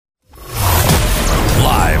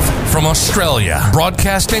from Australia,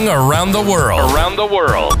 broadcasting around the world.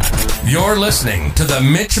 You're listening to The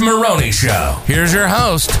Mitch Moroney Show. Here's your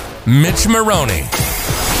host, Mitch Moroney.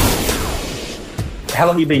 How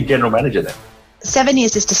long have you been general manager then? 7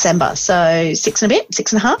 years this December, so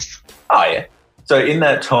 6.5. Oh, yeah. So in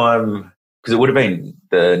that time, because it would have been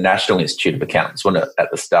the National Institute of Accountants, wasn't it, at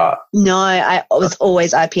the start? No, I was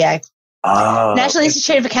always IPA. Oh, National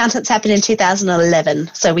Institute of Accountants happened in 2011,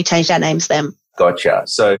 so we changed our names then. Gotcha.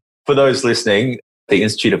 So for those listening, the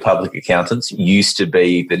Institute of Public Accountants used to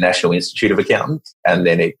be the National Institute of Accountants, and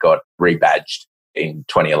then it got rebadged in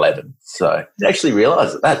 2011. So I actually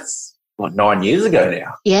realised that's, 9 years ago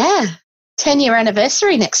now. Yeah, 10-year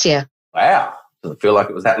anniversary next year. Wow. Doesn't feel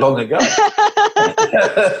like it was that long ago.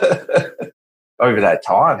 Over that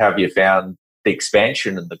time, how have you found the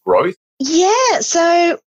expansion and the growth? Yeah,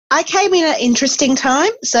 so I came in at an interesting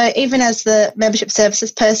time. So even as the membership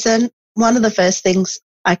services person, one of the first things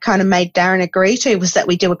I kind of made Darren agree to was that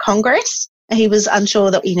we do a congress. He was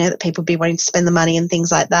unsure that, that people would be wanting to spend the money and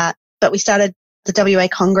things like that. But we started the WA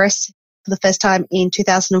Congress for the first time in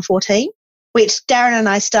 2014, which Darren and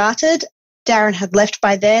I started. Darren had left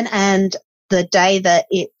by then, and the day that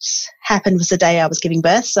it happened was the day I was giving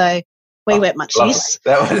birth. So we weren't much use.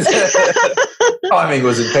 That was timing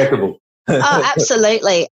was impeccable. Oh,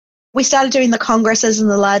 absolutely. We started doing the congresses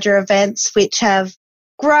and the larger events, which have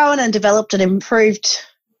grown and developed and improved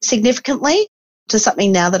significantly to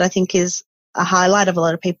something now that I think is a highlight of a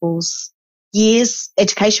lot of people's years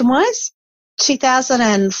education-wise.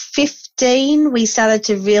 2015, we started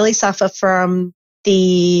to really suffer from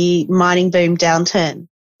the mining boom downturn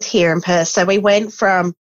here in Perth. So we went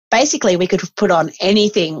from basically we could put on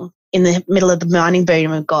anything in the middle of the mining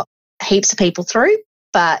boom and got heaps of people through,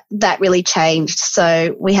 but that really changed.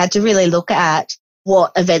 So we had to really look at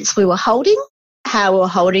what events we were holding, how we were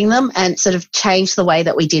holding them, and sort of change the way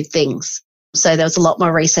that we did things. So there was a lot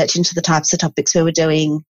more research into the types of topics we were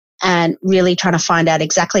doing and really trying to find out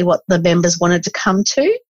exactly what the members wanted to come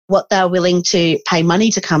to, what they were willing to pay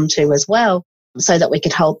money to come to as well, so that we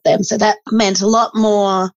could hold them. So that meant a lot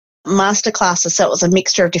more masterclasses. So it was a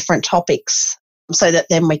mixture of different topics so that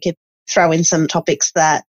then we could throw in some topics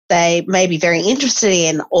that they may be very interested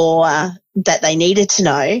in or that they needed to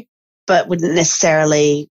know, but wouldn't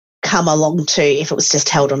necessarily come along to if it was just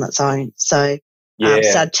held on its own. So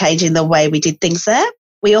started changing the way we did things there.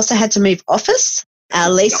 We also had to move office. Our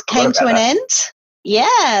lease came to an end.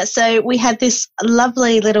 Yeah. So we had this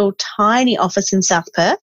lovely little tiny office in South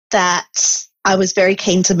Perth that I was very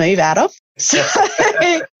keen to move out of. So,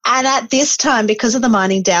 and at this time, because of the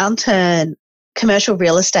mining downturn, commercial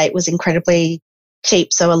real estate was incredibly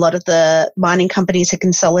cheap. So a lot of the mining companies had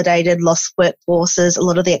consolidated, lost workforces. A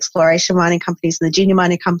lot of the exploration mining companies and the junior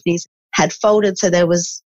mining companies had folded. So there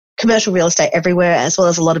was commercial real estate everywhere, as well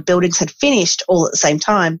as a lot of buildings had finished all at the same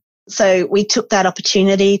time. So we took that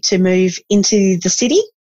opportunity to move into the city,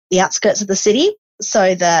 the outskirts of the city,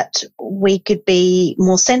 so that we could be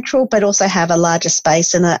more central, but also have a larger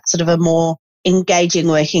space and a sort of a more engaging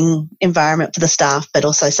working environment for the staff, but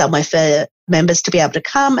also somewhere for members to be able to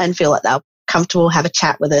come and feel like they're comfortable, have a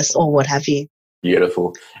chat with us or what have you.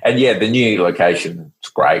 Beautiful. And yeah, the new location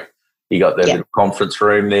is great. You got the little conference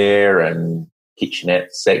room there and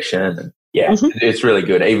kitchenette section. And it's really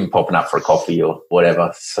good, even popping up for a coffee or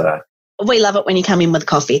whatever. So we love it when you come in with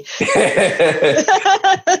coffee.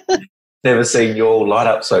 Never seen you all light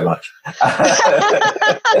up so much.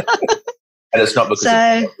 And it's not because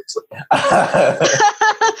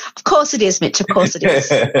of course it is, Mitch. Of course it is.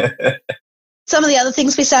 Some of the other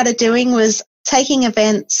things we started doing was taking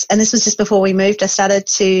events, and this was just before we moved. I started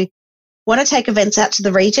to want to take events out to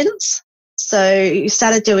the regions. So you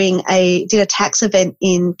started did a tax event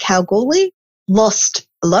in Kalgoorlie, lost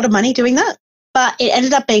a lot of money doing that. But it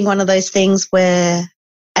ended up being one of those things where,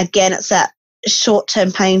 again, it's that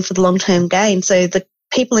short-term pain for the long-term gain. So the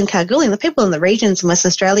people in Kalgoorlie and the people in the regions in Western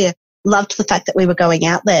Australia loved the fact that we were going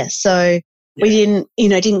out there. So we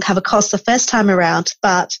didn't cover costs the first time around,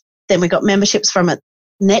 but then we got memberships from it.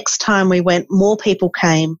 Next time we went, more people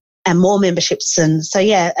came and more memberships. And so,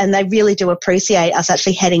 and they really do appreciate us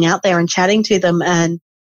actually heading out there and chatting to them and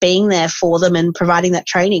being there for them and providing that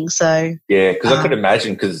training. So yeah, because I could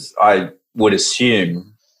imagine, because I would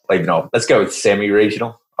assume, even though, let's go with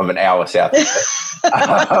semi-regional. I'm an hour south.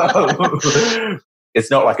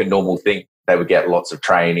 It's not like a normal thing. They would get lots of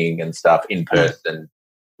training and stuff in Perth, and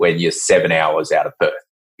when you're 7 hours out of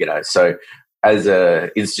Perth, So as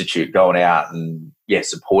a institute going out and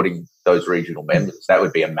supporting those regional members, that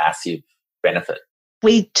would be a massive benefit.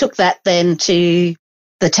 We took that then to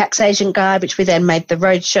the tax agent guide, which we then made the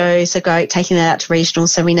roadshow. So taking that out to regional.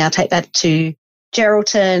 So we now take that to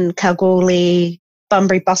Geraldton, Kalgoorlie,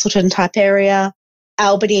 Bunbury, Bustleton type area,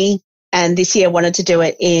 Albany, and this year wanted to do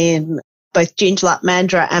it in both Joondalup,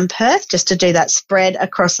 Mandurah and Perth, just to do that spread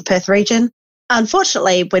across the Perth region.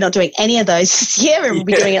 Unfortunately, we're not doing any of those this year, and we'll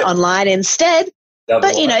be doing it online instead. But,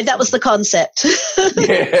 that was the concept.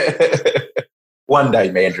 One day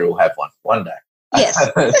Mandurah will have one. One day.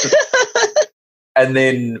 Yes. And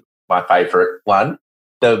then my favourite one,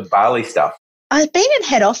 the barley stuff. I've been in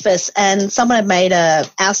head office and someone had made our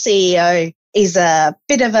CEO is a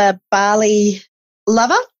bit of a barley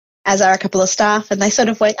lover, as are a couple of staff, and they sort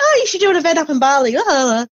of went, you should do an event up in Bali.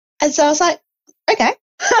 And so I was like, okay.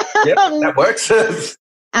 Yep, that works.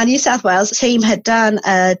 Our New South Wales team had done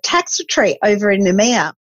a tax retreat over in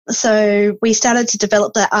Noumea. So we started to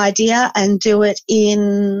develop that idea and do it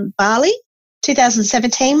in Bali.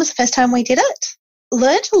 2017 was the first time we did it.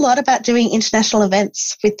 Learned a lot about doing international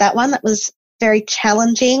events with that one. That was very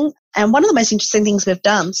challenging and one of the most interesting things we've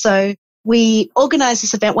done. So we organised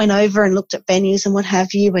this event, went over and looked at venues and what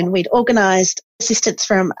have you, and we'd organised assistance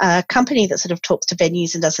from a company that sort of talks to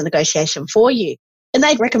venues and does the negotiation for you. And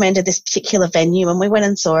they'd recommended this particular venue and we went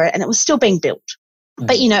and saw it and it was still being built. Mm.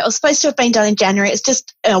 But, it was supposed to have been done in January. It's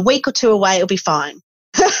just a week or two away. It'll be fine.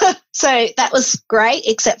 So that was great,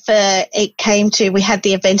 except for we had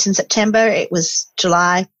the event in September. It was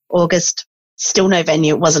July, August, still no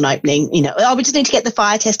venue. It wasn't opening, we just need to get the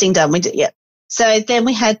fire testing done. So then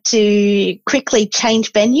we had to quickly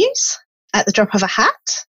change venues at the drop of a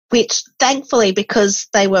hat, which thankfully, because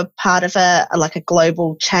they were part of a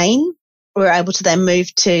global chain, we were able to then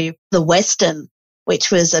move to the Westin,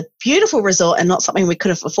 which was a beautiful resort and not something we could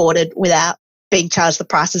have afforded without being charged the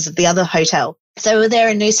prices of the other hotel. So we were there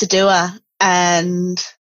in Nusa Dua, and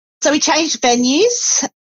so we changed venues.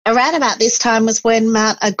 Around about this time was when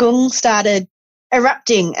Mount Agung started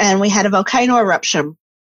erupting and we had a volcano eruption.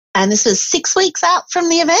 And this was 6 weeks out from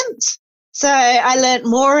the event. So I learned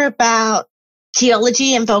more about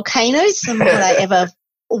geology and volcanoes than what I ever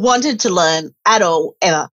wanted to learn at all,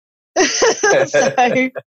 ever.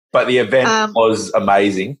 But the event was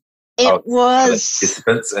amazing. It was.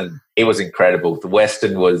 Participants, and it was incredible. The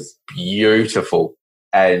Westin was beautiful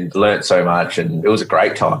and learnt so much, and it was a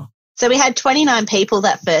great time. So we had 29 people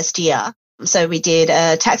that first year. So we did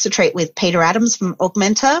a tax retreat with Peter Adams from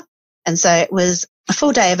Augmenta. And so it was a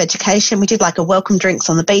full day of education. We did a welcome drinks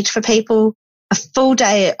on the beach for people, a full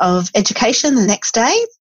day of education the next day.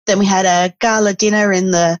 Then we had a gala dinner in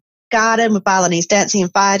the garden with Balinese dancing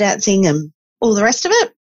and fire dancing and all the rest of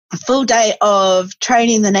it. A full day of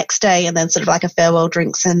training the next day, and then sort of a farewell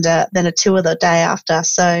drinks and then a tour the day after.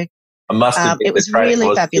 So I must admit, it was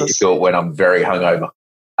really fabulous. When I'm very hungover.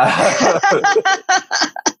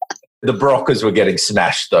 The Brockers were getting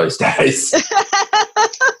smashed those days.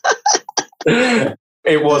 It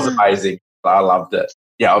was amazing. I loved it.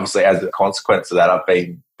 Yeah, obviously as a consequence of that, I've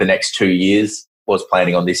been the next 2 years, was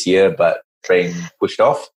planning on this year, but being pushed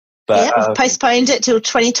off. But, we've postponed it till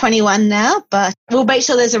 2021 now, but we'll make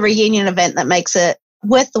sure there's a reunion event that makes it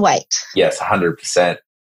worth the wait. Yes, 100%.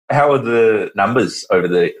 How are the numbers over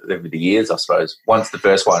the years, I suppose, once the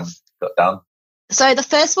first one got done? So the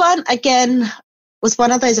first one, again, was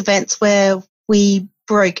one of those events where we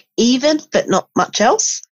broke even, but not much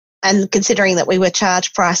else. And considering that we were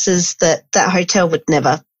charged prices that hotel would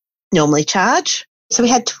never normally charge. So we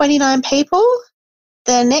had 29 people.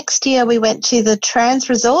 The next year we went to the Trans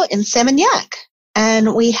Resort in Seminyak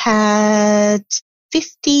and we had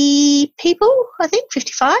 50 people, I think,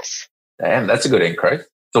 55. Damn, that's a good increase.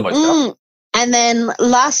 It's almost up. And then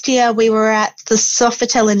last year we were at the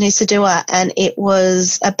Sofitel in Nusa Dua and it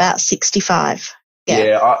was about 65.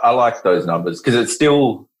 Yeah, I like those numbers because it's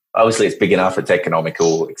still, obviously it's big enough, it's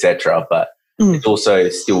economical, etc., but it's also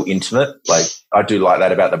still intimate. I do like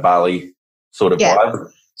that about the Bali sort of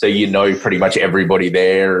vibe. So pretty much everybody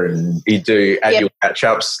there, and you do annual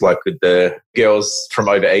catch-ups with the girls from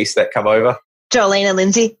over east that come over. Jolene and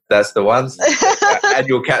Lindsay. That's the ones.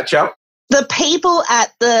 Annual catch-up. The people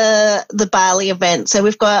at the Bali event, so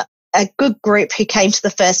we've got a good group who came to the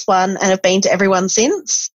first one and have been to everyone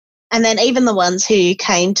since. And then even the ones who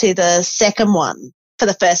came to the second one for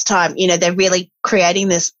the first time, they're really creating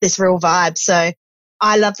this real vibe. So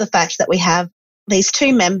I love the fact that we have these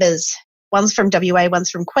two members, one's from WA, one's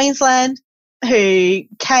from Queensland, who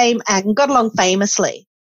came and got along famously.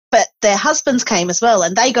 But their husbands came as well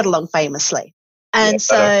and they got along famously. And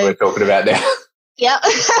so we're talking about now. Yeah.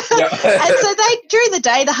 And so during the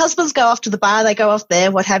day, the husbands go off to the bar, they go off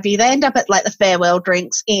there, what have you. They end up at the farewell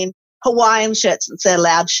drinks in Hawaiian shirts instead of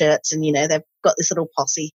loud shirts, and they've got this little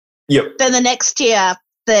posse. Yep. Then the next year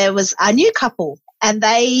there was a new couple and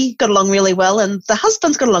they got along really well and the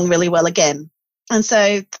husbands got along really well again. And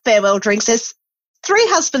so farewell drinks, there's 3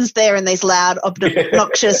 husbands there in these loud,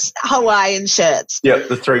 obnoxious Hawaiian shirts. Yep,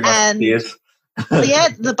 the 3 musketeers. Yeah,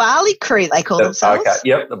 the Bali crew, they call themselves. Okay,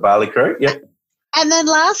 yep, the Bali crew, yep. And then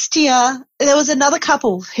last year, there was another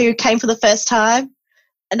couple who came for the first time.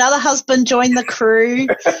 Another husband joined the crew,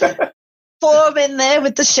 4 of them in there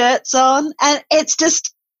with the shirts on. And it's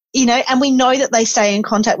just, and we know that they stay in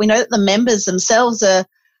contact. We know that the members themselves are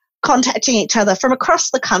contacting each other from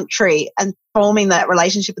across the country and forming that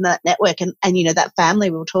relationship and that network and that family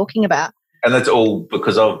we were talking about. And that's all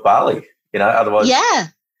because of Bali, otherwise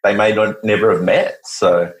they may never have met.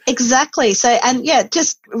 So exactly. So, and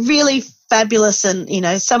just really fabulous. And,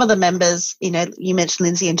 some of the members, you mentioned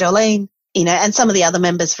Lindsay and Jolene, and some of the other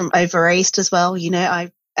members from over East as well.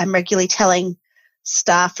 I am regularly telling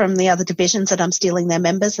staff from the other divisions that I'm stealing their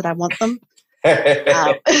members, that I want them.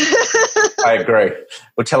 I agree.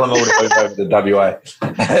 We'll tell them all to move over to WA.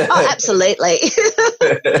 Oh, absolutely.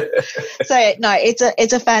 So, no,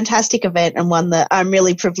 it's a fantastic event and one that I'm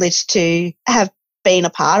really privileged to have been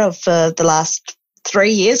a part of for the last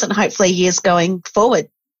 3 years and hopefully years going forward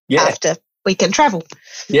after we can travel.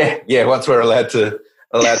 Yeah, once we're allowed to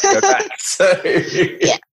go back. So,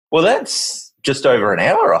 Well, that's just over an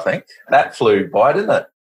hour, I think. That flew by, didn't it?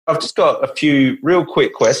 I've just got a few real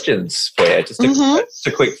quick questions for you, just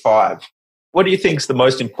a quick 5. What do you think is the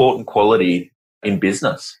most important quality in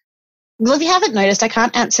business? Well, if you haven't noticed, I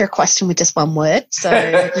can't answer a question with just one word. So,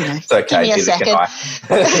 it's okay. Give me a second.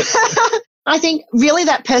 I think really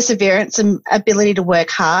that perseverance and ability to work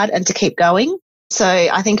hard and to keep going. So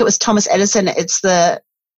I think it was Thomas Edison. It's I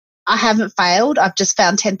haven't failed. I've just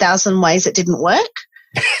found 10,000 ways it didn't work.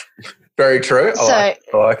 Very true. I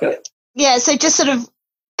like it. Yeah, so just sort of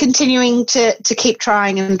continuing to keep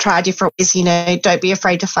trying and try different ways, don't be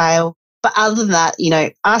afraid to fail. But other than that,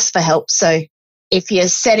 ask for help. So if you're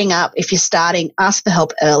setting up, if you're starting, ask for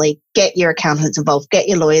help early. Get your accountants involved, get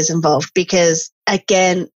your lawyers involved, because,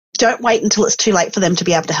 again, don't wait until it's too late for them to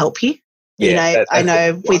be able to help you. Yeah, I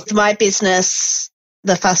know with my business,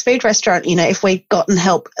 the fast food restaurant, if we'd gotten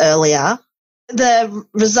help earlier, the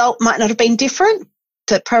result might not have been different,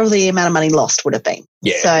 but probably the amount of money lost would have been.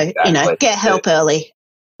 Yeah, so, exactly. Get help early.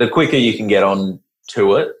 The quicker you can get on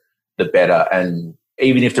to it, the better. And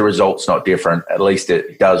even if the result's not different, at least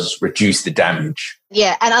it does reduce the damage.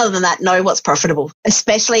 Yeah, and other than that, know what's profitable,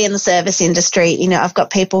 especially in the service industry. I've got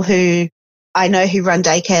people who I know who run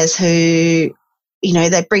daycares who,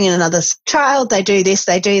 they bring in another child, they do this,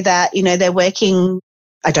 they do that, they're working,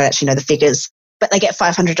 I don't actually know the figures, but they get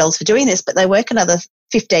 $500 for doing this, but they work another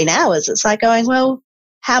 15 hours. It's like going, well,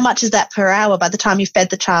 how much is that per hour by the time you fed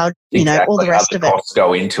the child, exactly. All the rest of it. Costs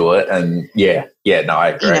go into it and no, I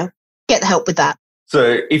agree. Get the help with that.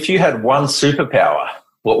 So if you had one superpower,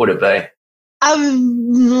 what would it be?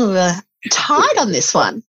 I'm tied on this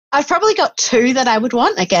one. I've probably got 2 that I would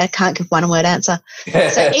want. Again, I can't give one word answer.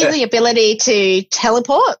 So either the ability to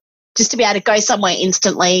teleport, just to be able to go somewhere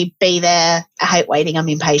instantly, be there. I hate waiting. I'm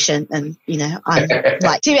impatient and, I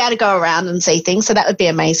like to be able to go around and see things. So that would be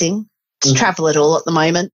amazing to travel at all at the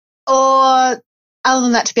moment. Or other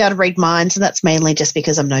than that, to be able to read minds. And that's mainly just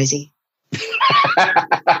because I'm nosy.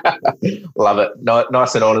 Love it.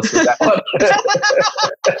 Nice and honest with that one.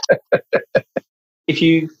 If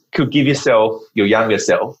you could give yourself, your younger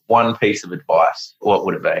self, one piece of advice, what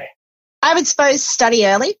would it be? I would suppose study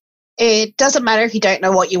early. It doesn't matter if you don't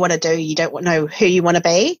know what you want to do, you don't know who you want to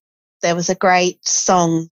be. There was a great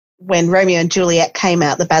song when Romeo and Juliet came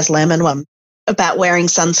out, the Baz Luhrmann one, about wearing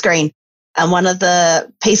sunscreen. And one of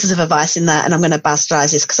the pieces of advice in that, and I'm going to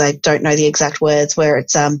bastardize this because I don't know the exact words, where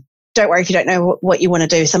it's don't worry if you don't know what you want to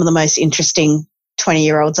do. Some of the most interesting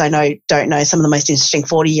 20-year-olds I know don't know. Some of the most interesting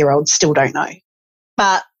 40-year-olds still don't know.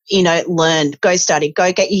 But, learn, go study,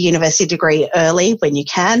 go get your university degree early when you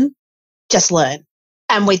can. Just learn.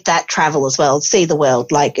 And with that, travel as well, see the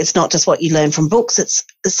world. Like, it's not just what you learn from books, it's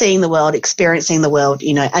seeing the world, experiencing the world,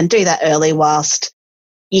 and do that early whilst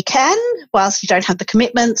you can, whilst you don't have the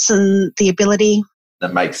commitments and the ability.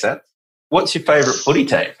 That makes sense. What's your favourite footy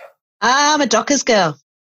team? I'm a Dockers girl.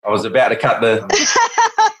 I was about to cut the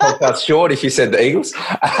podcast short if you said the Eagles. No,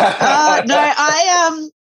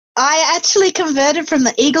 I actually converted from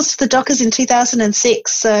the Eagles to the Dockers in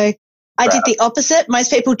 2006. So I did the opposite.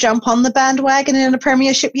 Most people jump on the bandwagon in a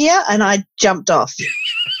premiership year, and I jumped off.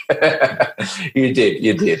 You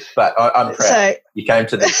did. But I'm proud. So, you came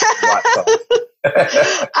to the right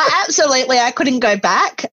side. Absolutely. I couldn't go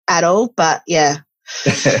back at all, but yeah.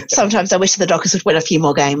 Sometimes I wish the Dockers would win a few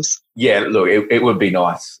more games. Yeah, look, it would be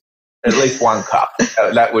nice. At least one cup.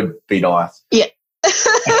 That would be nice. Yeah.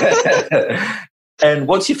 And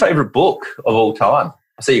what's your favourite book of all time?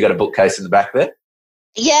 So you got a bookcase in the back there?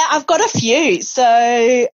 Yeah, I've got a few. So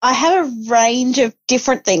I have a range of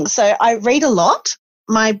different things. So I read a lot.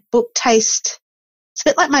 My book taste, it's a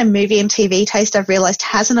bit like my movie and TV taste, I've realised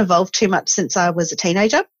hasn't evolved too much since I was a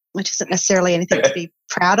teenager, which isn't necessarily anything to be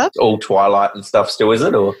proud of. It's all Twilight and stuff still, is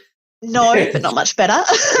it? Or no, but not much better.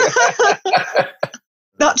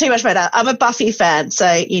 Not too much better. I'm a Buffy fan,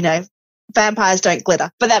 so, vampires don't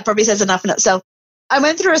glitter. But that probably says enough in itself. I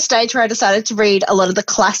went through a stage where I decided to read a lot of the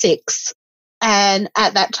classics, and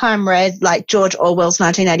at that time read like George Orwell's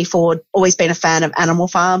 1984, always been a fan of Animal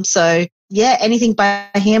Farm. So, yeah, anything by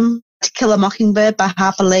him. To Kill a Mockingbird by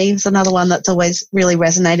Harper Lee is another one that's always really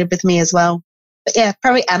resonated with me as well. But, yeah,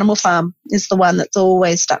 probably Animal Farm is the one that's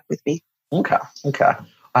always stuck with me. Okay.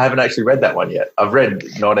 I haven't actually read that one yet. I've read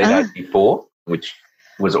 1984, which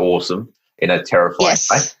was awesome in a terrifying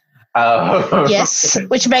way. Yes,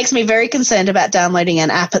 which makes me very concerned about downloading an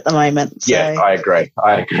app at the moment. So yeah, I agree.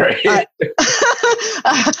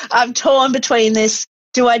 I'm torn between this.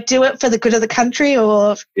 Do I do it for the good of the country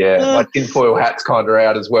or... Yeah, my tinfoil hat's kind of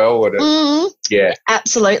out as well. Yeah.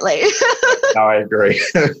 Absolutely. No, I agree.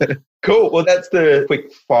 Cool. Well, that's the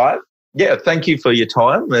quick 5. Yeah, thank you for your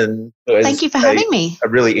time. And thank you for having me. A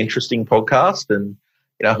really interesting podcast, and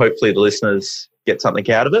hopefully the listeners get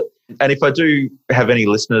something out of it. And if I do have any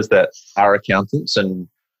listeners that are accountants and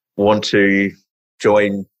want to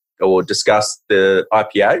join or discuss the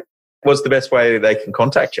IPA, what's the best way they can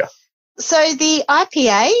contact you? So the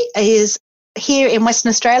IPA is here in Western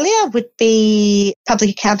Australia would be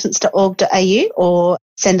publicaccountants.org.au, or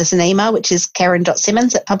send us an email, which is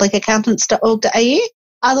karen.simmons@publicaccountants.org.au.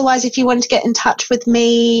 Otherwise, if you wanted to get in touch with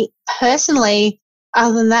me personally,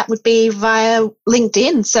 other than that, would be via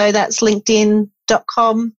LinkedIn. So that's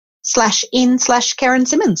linkedin.com/in/Karen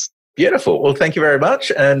Simmons. Beautiful. Well, thank you very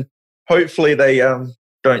much. And hopefully they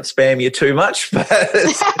don't spam you too much.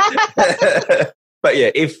 But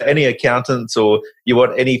yeah, if any accountants or you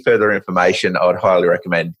want any further information, I would highly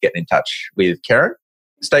recommend getting in touch with Karen.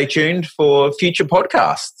 Stay tuned for future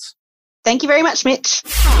podcasts. Thank you very much, Mitch.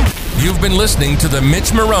 You've been listening to The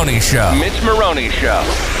Mitch Maroney Show.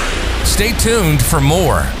 Stay tuned for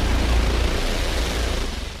more.